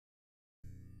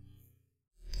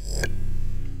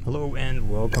Hello and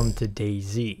welcome to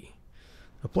DayZ,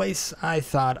 a place I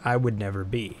thought I would never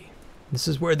be. This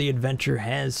is where the adventure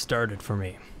has started for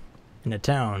me, in a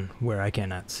town where I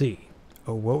cannot see.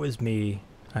 Oh, woe is me,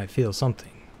 I feel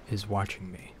something is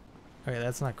watching me. Okay,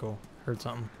 that's not cool. Heard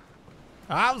something.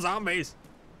 Ah, zombies!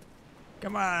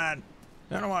 Come on!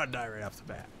 I don't want to die right off the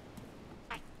bat.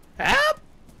 Help!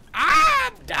 Ah,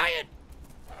 I'm dying!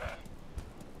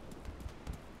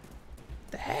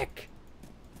 The heck?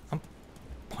 I'm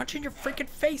punching your freaking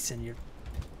face in your...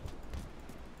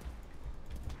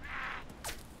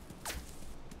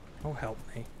 Oh, help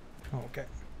me. Oh, okay.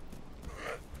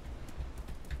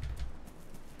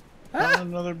 Ah!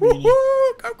 Another beanie.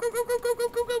 Go, go, go, go, go, go,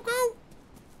 go, go, go!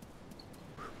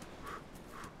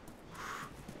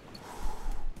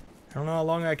 I don't know how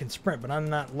long I can sprint, but I'm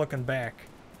not looking back.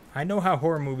 I know how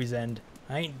horror movies end.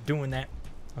 I ain't doing that.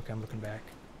 Okay, I'm looking back.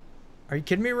 Are you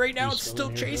kidding me right now? It's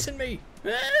still chasing me.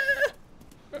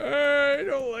 I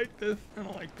don't like this. I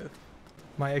don't like this.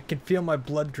 I can feel my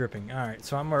blood dripping. Alright,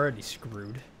 so I'm already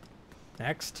screwed.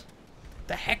 Next.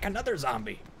 The heck, another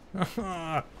zombie.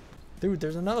 Dude,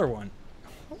 there's another one.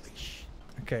 Holy sh...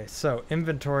 Okay, so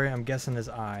inventory, I'm guessing is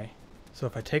I. So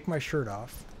if I take my shirt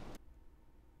off,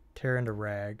 tear into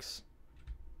rags.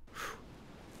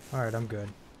 Alright, I'm good.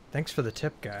 Thanks for the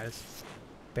tip, guys.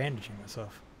 Bandaging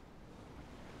myself.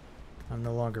 I'm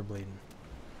no longer bleeding.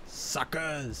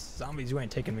 Suckers! Zombies, you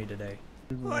ain't taking me today.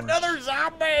 Another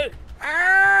zombie!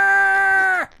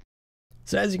 Ah!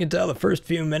 So as you can tell, the first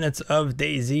few minutes of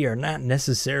DayZ are not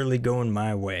necessarily going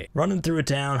my way. Running through a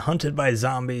town, hunted by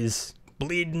zombies,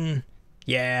 bleeding,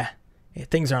 yeah,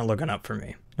 things aren't looking up for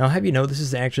me. Now, have you know, this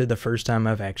is actually the first time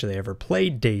I've actually ever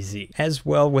played DayZ, as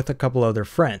well with a couple other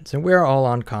friends, and we're all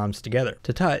on comms together.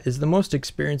 Tata is the most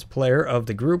experienced player of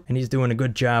the group, and he's doing a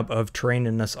good job of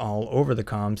training us all over the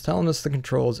comms, telling us the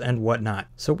controls and whatnot.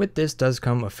 So with this does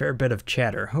come a fair bit of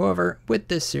chatter. However, with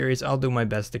this series, I'll do my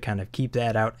best to kind of keep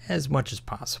that out as much as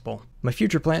possible. My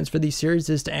future plans for these series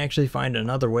is to actually find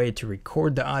another way to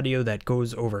record the audio that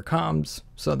goes over comms,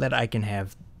 so that I can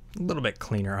have a little bit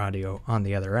cleaner audio on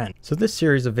the other end. So this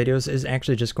series of videos is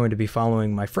actually just going to be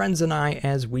following my friends and I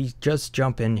as we just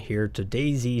jump in here to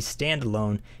DayZ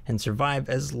Standalone and survive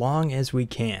as long as we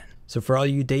can. So for all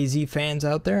you DayZ fans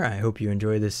out there, I hope you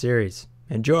enjoy this series.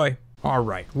 Enjoy!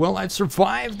 Alright, well, I've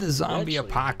survived the zombie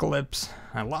apocalypse.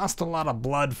 I lost a lot of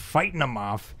blood fighting them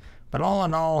off, but all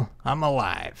in all, I'm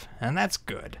alive, and that's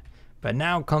good. But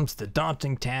now comes the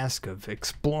daunting task of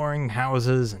exploring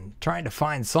houses and trying to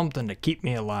find something to keep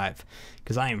me alive,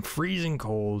 because I am freezing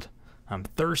cold, I'm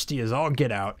thirsty as all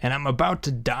get out, and I'm about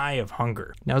to die of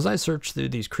hunger. Now as I search through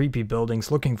these creepy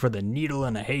buildings looking for the needle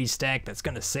in a haystack that's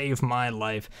going to save my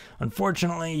life,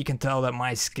 unfortunately you can tell that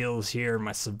my skills here,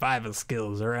 my survival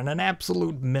skills, are at an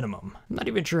absolute minimum. I'm not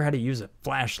even sure how to use a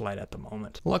flashlight at the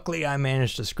moment. Luckily I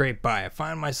managed to scrape by. I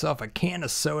find myself a can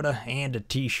of soda and a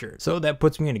t-shirt, so that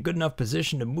puts me in a good enough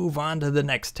position to move on to the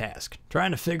next task,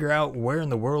 trying to figure out where in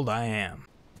the world I am.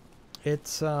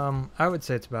 It's, I would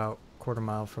say it's about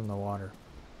quarter-mile from the water.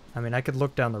 I mean, I could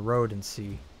look down the road and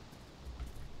see.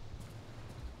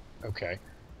 Okay.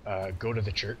 Go to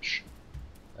the church.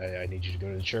 I need you to go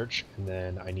to the church, and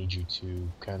then I need you to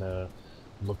kind of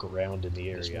look around in the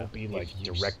area. This won't be like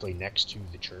directly next to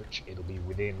the church. It'll be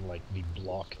within like the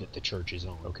block that the church is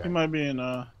on. Okay. He might be in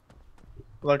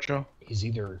Electro. He's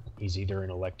either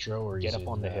in Electro or he's Get up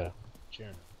on the hill.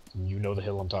 You know the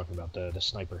hill I'm talking about, the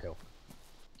sniper hill.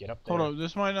 Get up there. Hold on,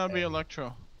 this might not be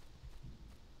Electro.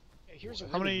 Here's a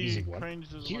How really many easy one. cranes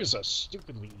does Here's a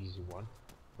stupidly easy one.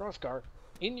 Brothgar,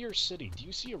 in your city, do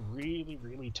you see a really,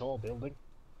 really tall building?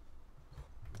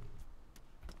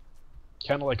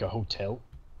 Kind of like a hotel.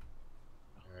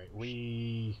 Alright,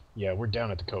 we're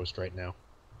down at the coast right now.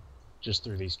 Just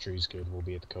through these trees, good, we'll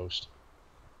be at the coast.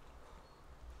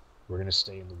 We're gonna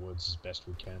stay in the woods as best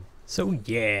we can. So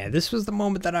yeah, this was the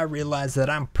moment that I realized that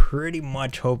I'm pretty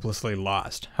much hopelessly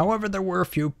lost. However, there were a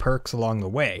few perks along the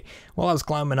way. While I was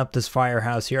climbing up this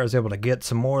firehouse here, I was able to get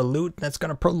some more loot that's going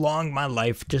to prolong my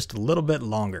life just a little bit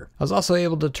longer. I was also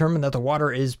able to determine that the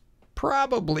water is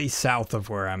probably south of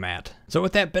where I'm at. So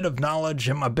with that bit of knowledge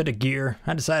and my bit of gear,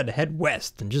 I decided to head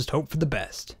west and just hope for the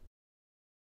best.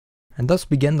 And thus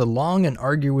began the long and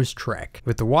arduous trek,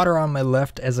 with the water on my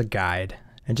left as a guide,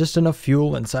 and just enough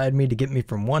fuel inside me to get me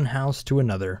from one house to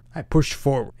another. I pushed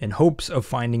forward in hopes of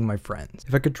finding my friends.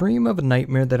 If I could dream of a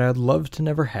nightmare that I'd love to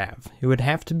never have, it would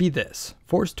have to be this: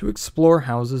 forced to explore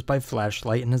houses by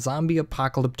flashlight in a zombie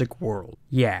apocalyptic world.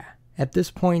 Yeah, At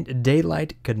this point,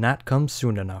 daylight could not come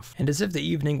soon enough. And as if the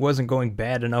evening wasn't going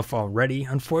bad enough already,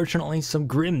 unfortunately some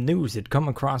grim news had come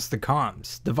across the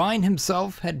comms. Divine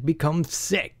himself had become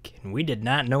sick, and we did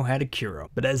not know how to cure him.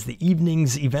 But as the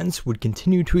evening's events would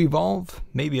continue to evolve,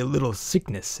 maybe a little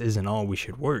sickness isn't all we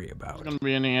should worry about. There's gonna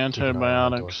be any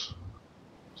antibiotics.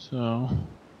 So.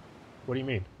 What do you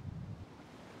mean?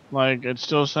 Like, it's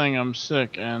still saying I'm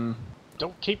sick and...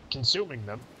 Don't keep consuming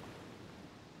them.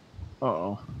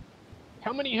 Uh-oh.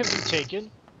 How many have you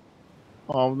taken?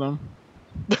 All of them.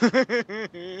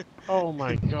 Oh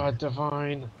my god,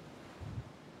 Divine.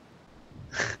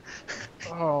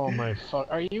 Oh my fuck.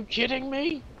 Are you kidding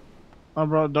me? I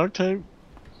brought duct tape.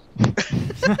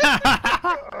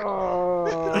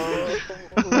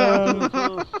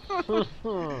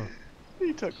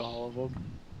 He took all of them.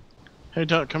 Hey,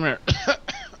 Tuck, come here.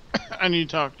 I need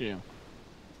to talk to you.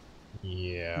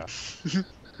 Yeah. This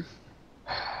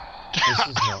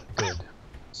is not good.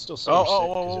 Still so sick.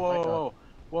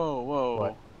 Whoa.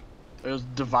 What? It was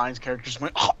Divine's character just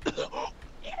went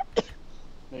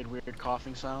made weird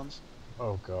coughing sounds.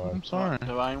 Oh god. I'm sorry.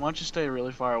 Divine, why don't you stay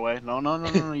really far away?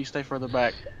 No, you stay further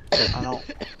back. I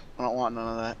don't want none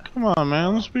of that. Come on,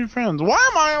 man, let's be friends. Why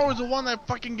am I always the one that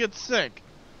fucking gets sick?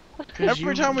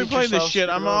 Every time we play this shit,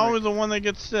 I'm always the one that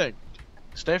gets sick.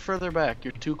 Stay further back.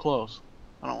 You're too close.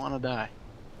 I don't want to die.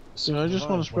 So I just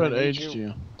want to spread AIDS to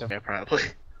you. Yeah, probably.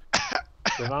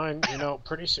 Divine, you know,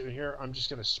 pretty soon here, I'm just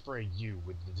gonna spray you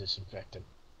with the disinfectant.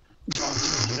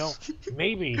 Oh, dude, you know,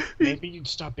 maybe you'd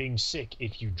stop being sick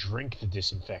if you drink the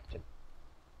disinfectant.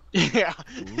 Yeah.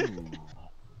 Ooh.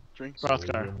 Drink.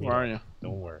 Brothgar, where are you?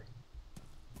 Don't worry.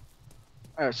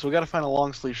 Alright, so we gotta find a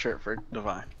long sleeve shirt for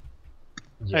Divine.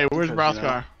 Yeah, Hey, where's because,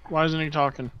 Brothgar? Why isn't he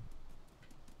talking?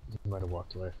 he might have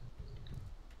walked away.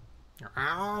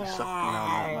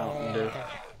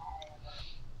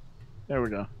 There we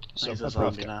go. So, He's a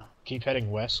zombie Brothgar, now. keep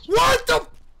heading west. What the?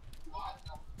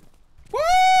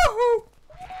 Woohoo!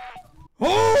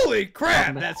 Holy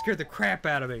crap! That scared the crap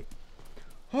out of me.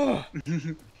 Oh,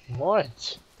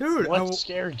 What? dude, What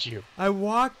scared you? I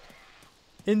walked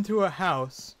into a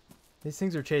house. These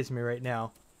things are chasing me right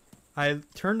now. I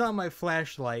turned on my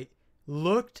flashlight,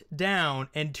 looked down,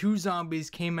 and 2 zombies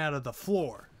came out of the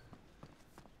floor.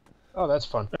 Oh, that's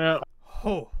fun.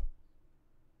 Oh.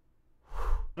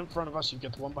 In front of us, you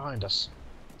get the one behind us.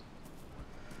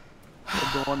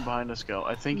 Where'd the one behind us go?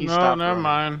 I think he No, stopped. never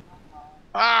mind.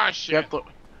 Ah, shit. Yep,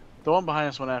 the one behind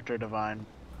us went after Divine.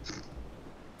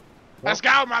 Let's go,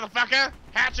 motherfucker!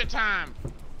 Hatchet time!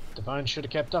 Divine should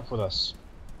have kept up with us.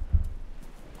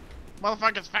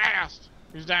 Motherfucker's fast!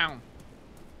 He's down.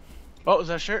 Oh, is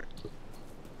that shirt?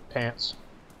 Pants.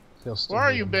 They'll still Where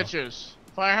are need you them, though. bitches?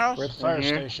 Firehouse? We're at the fire In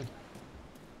here. station.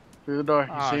 Through the door.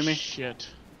 You Ah, see me? shit.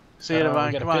 See you, Divine.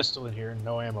 We got Come a on. pistol in here,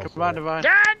 no ammo. Come for on, it. Divine.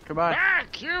 Dad! Goodbye.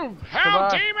 Back, you hell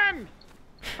Goodbye. demon!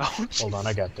 Oh, Hold on,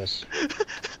 I got this.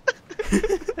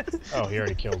 Oh, he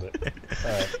already killed it.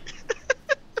 Alright.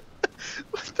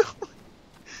 What the?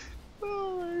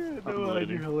 Oh my god, no,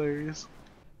 you're hilarious.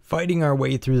 Fighting our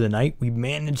way through the night, we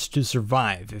managed to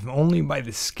survive, if only by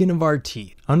the skin of our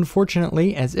teeth.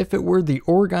 Unfortunately, as if it were the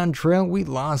Oregon Trail, we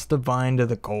lost Divine to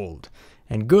the cold.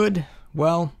 And good,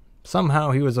 well,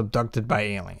 somehow he was abducted by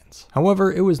aliens.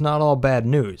 However, it was not all bad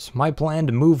news. My plan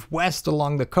to move west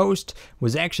along the coast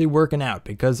was actually working out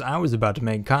because I was about to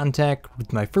make contact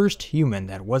with my first human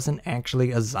that wasn't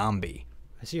actually a zombie.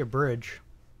 I see a bridge.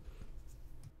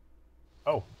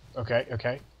 Oh,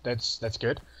 okay. That's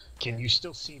good. Can you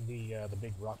still see the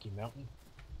big rocky mountain?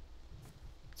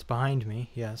 It's behind me,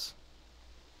 yes.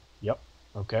 Yep.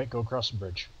 Okay, go across the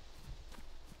bridge.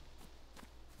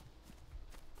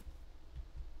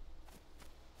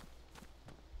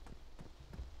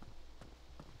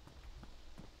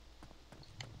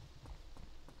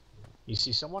 You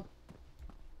see someone?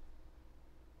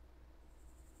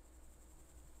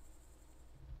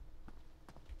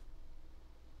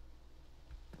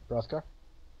 Brothgar?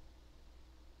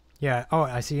 Yeah, oh,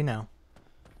 I see you now.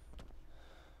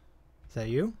 Is that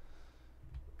you?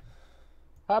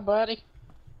 Hi, buddy.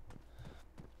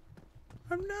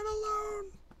 I'm not alone.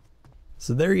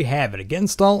 So there you have it.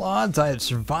 Against all odds, I have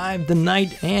survived the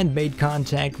night and made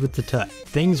contact with the Tut.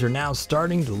 Things are now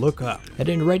starting to look up. At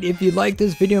any rate, if you like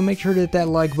this video, make sure to hit that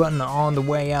like button on the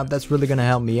way out. That's really going to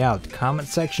help me out. The comment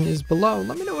section is below.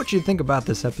 Let me know what you think about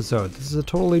this episode. This is a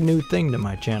totally new thing to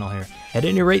my channel here. At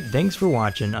any rate, thanks for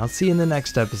watching. I'll see you in the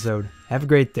next episode. Have a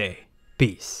great day.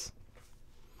 Peace.